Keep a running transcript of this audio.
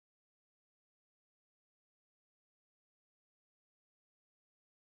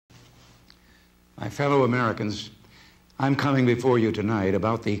My fellow Americans, I'm coming before you tonight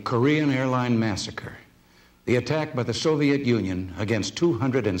about the Korean airline massacre, the attack by the Soviet Union against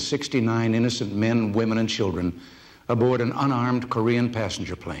 269 innocent men, women, and children aboard an unarmed Korean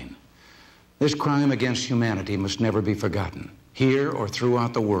passenger plane. This crime against humanity must never be forgotten, here or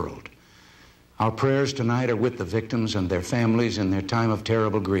throughout the world. Our prayers tonight are with the victims and their families in their time of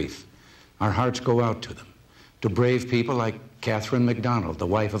terrible grief. Our hearts go out to them, to brave people like Catherine McDonald, the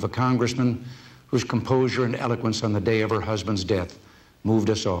wife of a congressman whose composure and eloquence on the day of her husband's death moved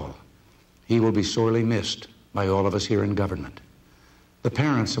us all. He will be sorely missed by all of us here in government. The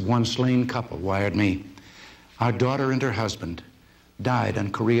parents of one slain couple wired me, "Our daughter and her husband died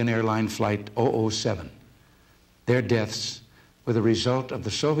on Korean airline flight 007. Their deaths were the result of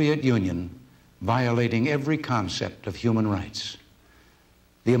the Soviet Union violating every concept of human rights."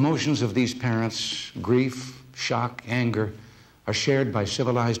 The emotions of these parents, grief, shock, anger, are shared by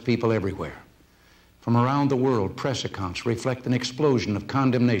civilized people everywhere. From around the world, press accounts reflect an explosion of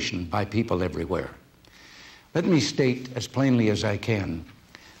condemnation by people everywhere. Let me state as plainly as I can,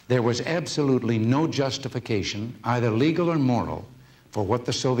 there was absolutely no justification, either legal or moral, for what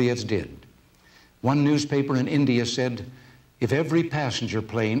the Soviets did. One newspaper in India said, if every passenger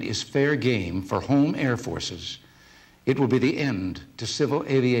plane is fair game for home air forces, it will be the end to civil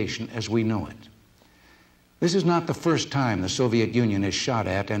aviation as we know it. This is not the first time the Soviet Union has shot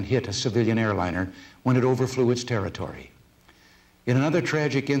at and hit a civilian airliner when it overflew its territory. In another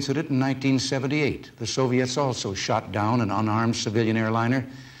tragic incident in 1978, the Soviets also shot down an unarmed civilian airliner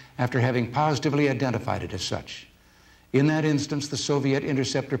after having positively identified it as such. In that instance, the Soviet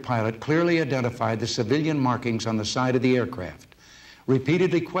interceptor pilot clearly identified the civilian markings on the side of the aircraft,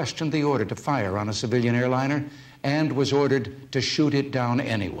 repeatedly questioned the order to fire on a civilian airliner, and was ordered to shoot it down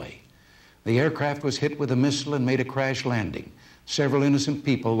anyway. The aircraft was hit with a missile and made a crash landing. Several innocent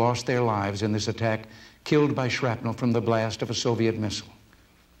people lost their lives in this attack, killed by shrapnel from the blast of a Soviet missile.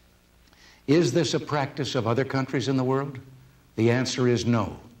 Is this a practice of other countries in the world? The answer is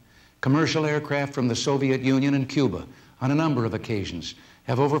no. Commercial aircraft from the Soviet Union and Cuba, on a number of occasions,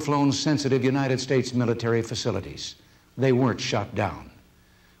 have overflown sensitive United States military facilities. They weren't shot down.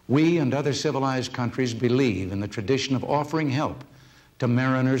 We and other civilized countries believe in the tradition of offering help to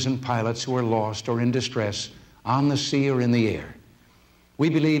mariners and pilots who are lost or in distress on the sea or in the air. We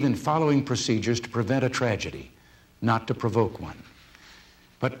believe in following procedures to prevent a tragedy, not to provoke one.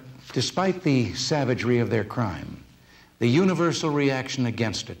 But despite the savagery of their crime, the universal reaction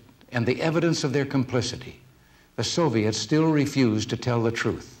against it, and the evidence of their complicity, the Soviets still refuse to tell the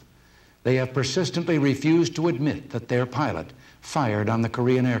truth. They have persistently refused to admit that their pilot fired on the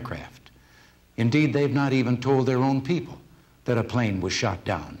Korean aircraft. Indeed, they've not even told their own people that a plane was shot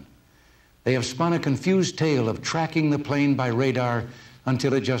down. They have spun a confused tale of tracking the plane by radar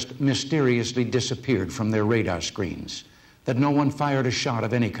until it just mysteriously disappeared from their radar screens, that no one fired a shot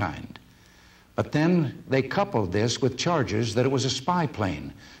of any kind. But then they coupled this with charges that it was a spy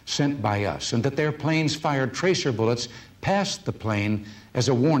plane sent by us and that their planes fired tracer bullets past the plane as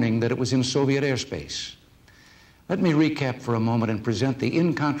a warning that it was in Soviet airspace. Let me recap for a moment and present the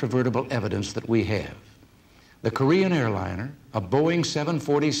incontrovertible evidence that we have. The Korean airliner, a Boeing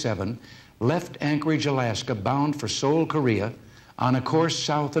 747, left Anchorage, Alaska, bound for Seoul, Korea, on a course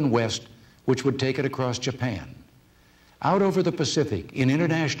south and west, which would take it across Japan. Out over the Pacific, in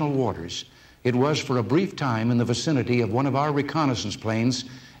international waters, it was for a brief time in the vicinity of one of our reconnaissance planes,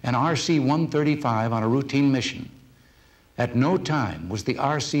 an RC-135 on a routine mission. At no time was the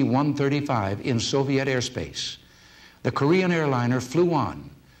RC-135 in Soviet airspace. The Korean airliner flew on,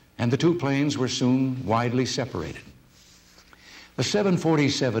 and the two planes were soon widely separated. The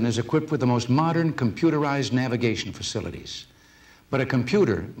 747 is equipped with the most modern computerized navigation facilities. But a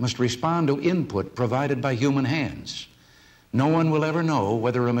computer must respond to input provided by human hands. No one will ever know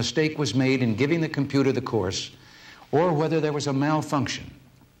whether a mistake was made in giving the computer the course or whether there was a malfunction.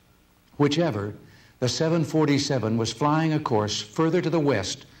 Whichever, the 747 was flying a course further to the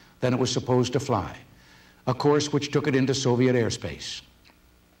west than it was supposed to fly, a course which took it into Soviet airspace.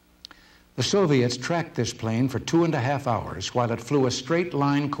 The Soviets tracked this plane for 2.5 hours while it flew a straight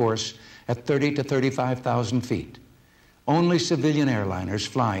line course at 30 to 35,000 feet. Only civilian airliners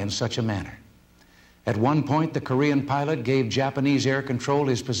fly in such a manner. At one point, the Korean pilot gave Japanese air control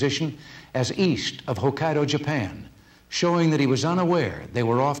his position as east of Hokkaido, Japan, showing that he was unaware they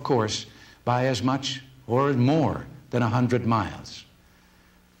were off course by as much or more than 100 miles.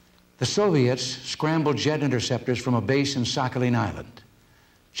 The Soviets scrambled jet interceptors from a base in Sakhalin Island.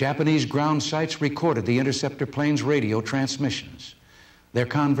 Japanese ground sites recorded the interceptor plane's radio transmissions, their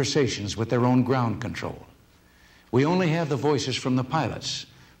conversations with their own ground control. We only have the voices from the pilots,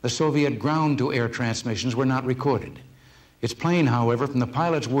 The Soviet ground-to-air transmissions were not recorded. It's plain, however, from the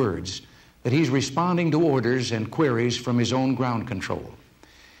pilot's words that he's responding to orders and queries from his own ground control.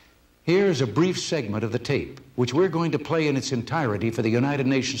 Here's a brief segment of the tape, which we're going to play in its entirety for the United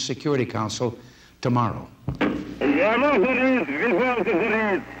Nations Security Council tomorrow.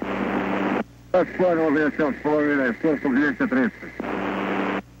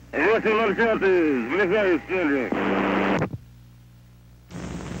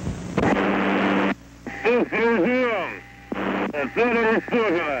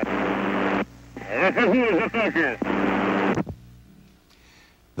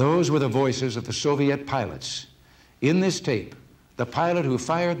 Those were the voices of the Soviet pilots. In this tape, the pilot who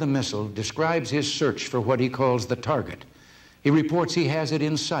fired the missile describes his search for what he calls the target. He reports he has it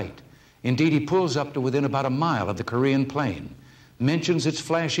in sight. Indeed, he pulls up to within about a mile of the Korean plane, mentions its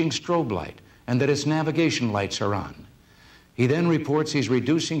flashing strobe light and that its navigation lights are on. He then reports he's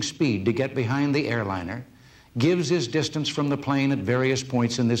reducing speed to get behind the airliner, gives his distance from the plane at various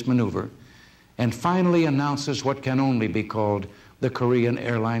points in this maneuver, and finally announces what can only be called the Korean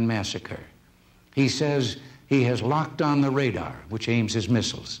airline massacre. He says he has locked on the radar, which aims his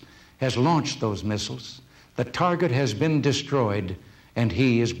missiles, has launched those missiles, the target has been destroyed, and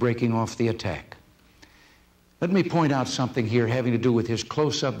he is breaking off the attack. Let me point out something here having to do with his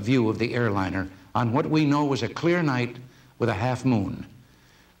close-up view of the airliner on what we know was a clear night with a half moon.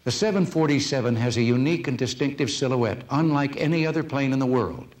 The 747 has a unique and distinctive silhouette, unlike any other plane in the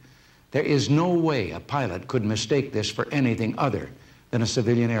world. There is no way a pilot could mistake this for anything other than a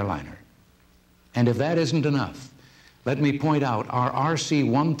civilian airliner. And if that isn't enough, let me point out our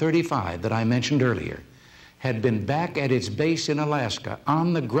RC-135 that I mentioned earlier had been back at its base in Alaska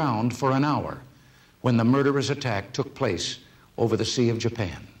on the ground for an hour when the murderous attack took place over the Sea of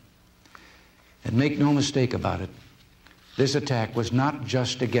Japan. And make no mistake about it, this attack was not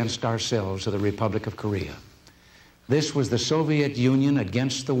just against ourselves or the Republic of Korea. This was the Soviet Union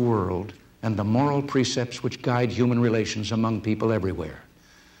against the world and the moral precepts which guide human relations among people everywhere.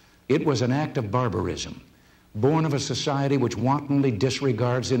 It was an act of barbarism, born of a society which wantonly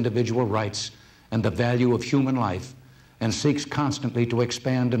disregards individual rights and the value of human life and seeks constantly to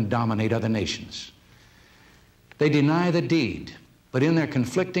expand and dominate other nations. They deny the deed, but in their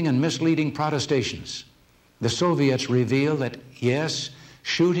conflicting and misleading protestations, the Soviets reveal that, yes,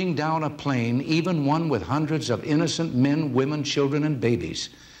 shooting down a plane, even one with hundreds of innocent men, women, children, and babies,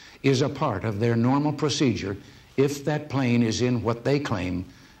 is a part of their normal procedure if that plane is in what they claim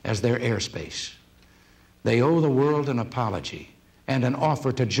as their airspace. They owe the world an apology and an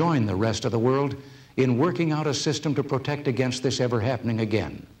offer to join the rest of the world in working out a system to protect against this ever happening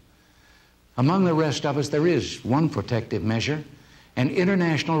again. Among the rest of us, there is one protective measure, an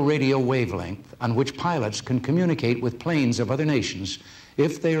international radio wavelength on which pilots can communicate with planes of other nations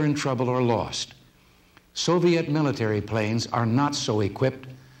if they are in trouble or lost. Soviet military planes are not so equipped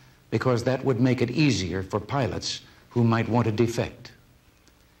because that would make it easier for pilots who might want to defect.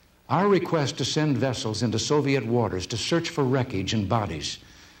 Our request to send vessels into Soviet waters to search for wreckage and bodies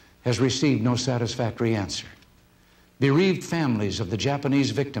has received no satisfactory answer. Bereaved families of the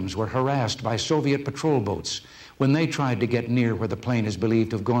Japanese victims were harassed by Soviet patrol boats when they tried to get near where the plane is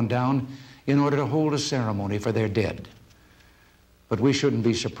believed to have gone down in order to hold a ceremony for their dead. But we shouldn't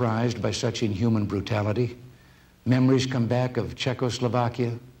be surprised by such inhuman brutality. Memories come back of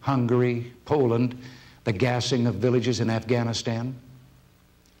Czechoslovakia, Hungary, Poland, the gassing of villages in Afghanistan.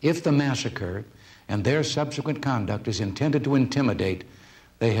 If the massacre and their subsequent conduct is intended to intimidate,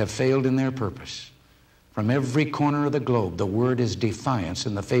 they have failed in their purpose. From every corner of the globe, the word is defiance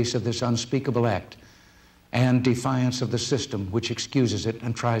in the face of this unspeakable act, and defiance of the system which excuses it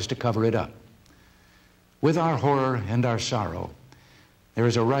and tries to cover it up. With our horror and our sorrow, there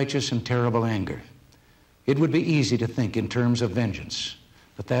is a righteous and terrible anger. It would be easy to think in terms of vengeance,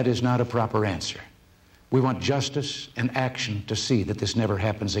 but that is not a proper answer. We want justice and action to see that this never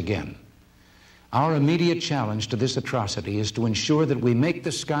happens again. Our immediate challenge to this atrocity is to ensure that we make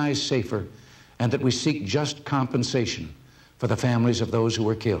the skies safer and that we seek just compensation for the families of those who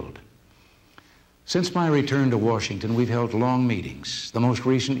were killed. Since my return to Washington, we've held long meetings, the most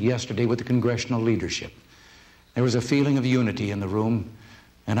recent yesterday with the congressional leadership. There was a feeling of unity in the room,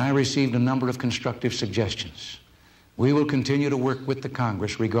 and I received a number of constructive suggestions. We will continue to work with the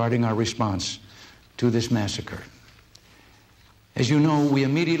Congress regarding our response to this massacre. As you know, we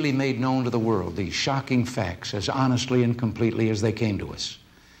immediately made known to the world the shocking facts as honestly and completely as they came to us.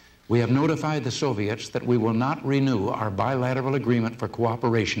 We have notified the Soviets that we will not renew our bilateral agreement for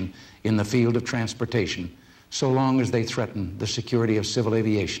cooperation in the field of transportation so long as they threaten the security of civil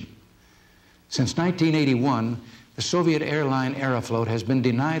aviation. Since 1981, the the Soviet airline Aeroflot has been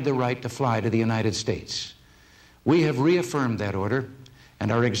denied the right to fly to the United States. We have reaffirmed that order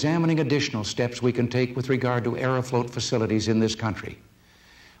and are examining additional steps we can take with regard to Aeroflot facilities in this country.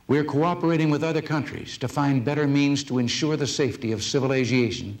 We're cooperating with other countries to find better means to ensure the safety of civil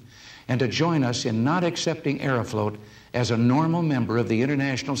aviation and to join us in not accepting Aeroflot as a normal member of the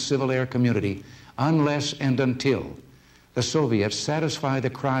international civil air community unless and until the Soviets satisfy the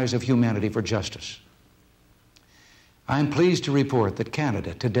cries of humanity for justice. I'm pleased to report that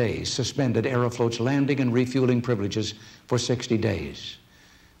Canada today suspended Aeroflot's landing and refueling privileges for 60 days.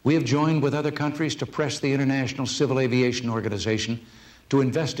 We have joined with other countries to press the International Civil Aviation Organization to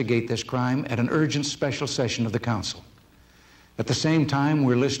investigate this crime at an urgent special session of the Council. At the same time,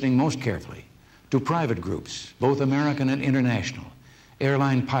 we're listening most carefully to private groups, both American and international,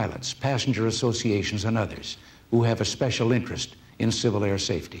 airline pilots, passenger associations, and others who have a special interest in civil air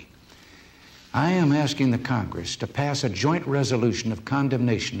safety. I am asking the Congress to pass a joint resolution of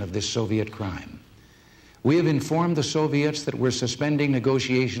condemnation of this Soviet crime. We have informed the Soviets that we're suspending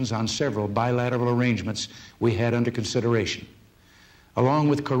negotiations on several bilateral arrangements we had under consideration. Along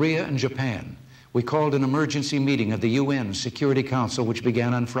with Korea and Japan, we called an emergency meeting of the UN Security Council, which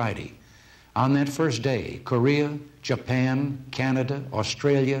began on Friday. On that first day, Korea, Japan, Canada,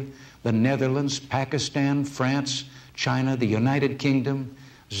 Australia, the Netherlands, Pakistan, France, China, the United Kingdom,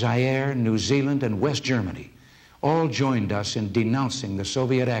 Zaire, New Zealand, and West Germany all joined us in denouncing the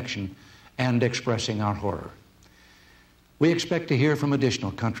Soviet action and expressing our horror. We expect to hear from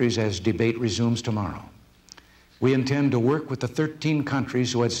additional countries as debate resumes tomorrow. We intend to work with the 13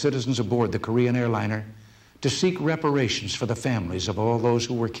 countries who had citizens aboard the Korean airliner to seek reparations for the families of all those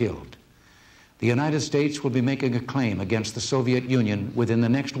who were killed. The United States will be making a claim against the Soviet Union within the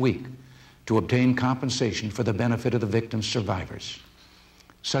next week to obtain compensation for the benefit of the victims' survivors.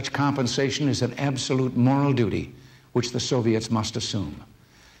 Such compensation is an absolute moral duty which the Soviets must assume.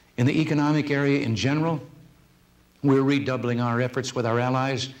 In the economic area in general, we're redoubling our efforts with our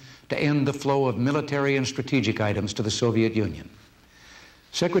allies to end the flow of military and strategic items to the Soviet Union.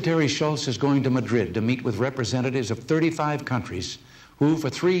 Secretary Shultz is going to Madrid to meet with representatives of 35 countries who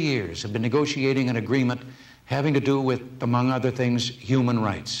for 3 years have been negotiating an agreement having to do with, among other things, human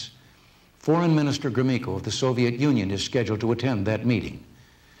rights. Foreign Minister Gromyko of the Soviet Union is scheduled to attend that meeting.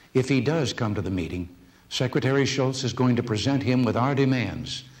 If he does come to the meeting, Secretary Shultz is going to present him with our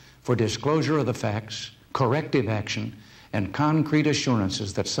demands for disclosure of the facts, corrective action, and concrete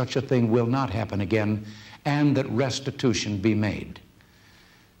assurances that such a thing will not happen again and that restitution be made.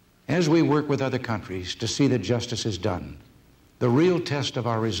 As we work with other countries to see that justice is done, the real test of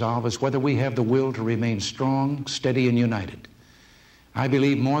our resolve is whether we have the will to remain strong, steady, and united. I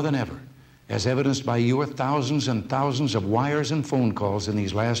believe more than ever, as evidenced by your thousands and thousands of wires and phone calls in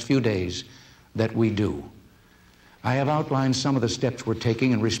these last few days, that we do. I have outlined some of the steps we're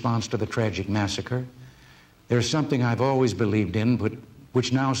taking in response to the tragic massacre. There's something I've always believed in, but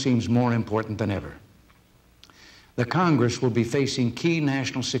which now seems more important than ever. The Congress will be facing key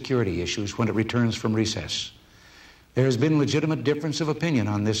national security issues when it returns from recess. There has been legitimate difference of opinion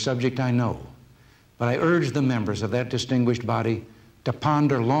on this subject, I know, but I urge the members of that distinguished body to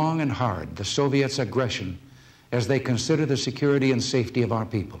ponder long and hard the Soviets' aggression as they consider the security and safety of our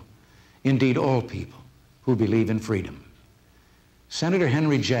people, indeed all people who believe in freedom. Senator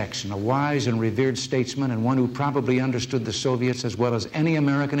Henry Jackson, a wise and revered statesman and one who probably understood the Soviets as well as any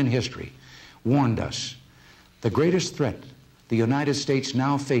American in history, warned us, the greatest threat the United States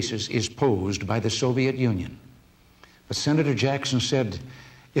now faces is posed by the Soviet Union. But Senator Jackson said,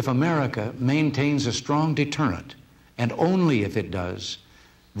 if America maintains a strong deterrent, and only if it does,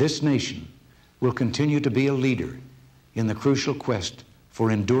 this nation will continue to be a leader in the crucial quest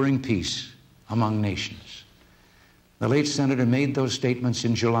for enduring peace among nations. The late senator made those statements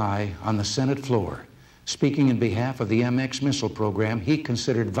in July on the Senate floor, speaking in behalf of the MX missile program he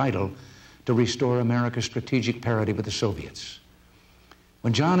considered vital to restore America's strategic parity with the Soviets.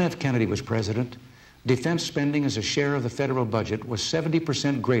 When John F. Kennedy was president, defense spending as a share of the federal budget was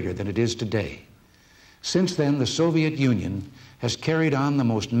 70% greater than it is today. Since then, the Soviet Union has carried on the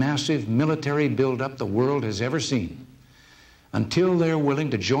most massive military buildup the world has ever seen. Until they're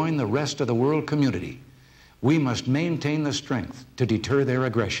willing to join the rest of the world community, we must maintain the strength to deter their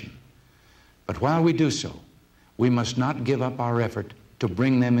aggression. But while we do so, we must not give up our effort to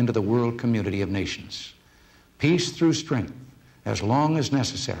bring them into the world community of nations. Peace through strength, as long as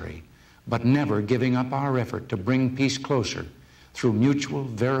necessary, but never giving up our effort to bring peace closer through mutual,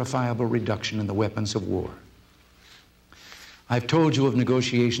 verifiable reduction in the weapons of war. I've told you of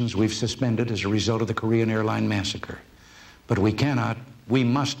negotiations we've suspended as a result of the Korean airline massacre, but we cannot, we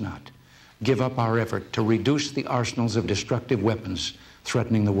must not, give up our effort to reduce the arsenals of destructive weapons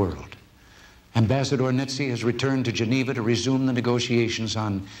threatening the world. Ambassador Nitze has returned to Geneva to resume the negotiations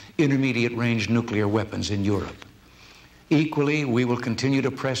on intermediate-range nuclear weapons in Europe. Equally, we will continue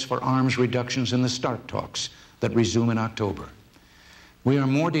to press for arms reductions in the START talks that resume in October. We are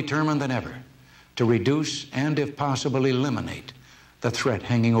more determined than ever to reduce and, if possible, eliminate the threat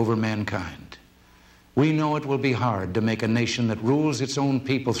hanging over mankind. We know it will be hard to make a nation that rules its own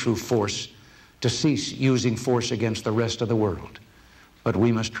people through force to cease using force against the rest of the world, but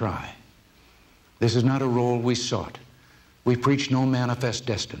we must try. This is not a role we sought. We preach no manifest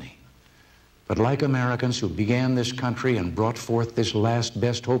destiny. But like Americans who began this country and brought forth this last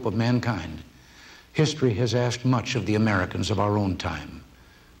best hope of mankind, history has asked much of the Americans of our own time.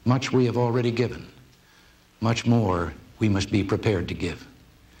 Much we have already given. Much more we must be prepared to give.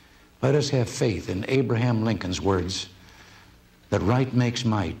 Let us have faith in Abraham Lincoln's words that right makes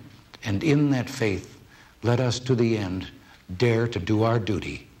might, and in that faith, let us to the end dare to do our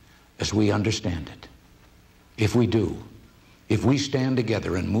duty as we understand it. If we do, if we stand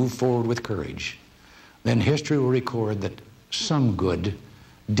together and move forward with courage, then history will record that some good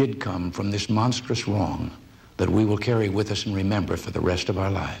did come from this monstrous wrong that we will carry with us and remember for the rest of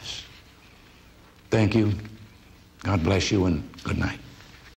our lives. Thank you. God bless you, and good night.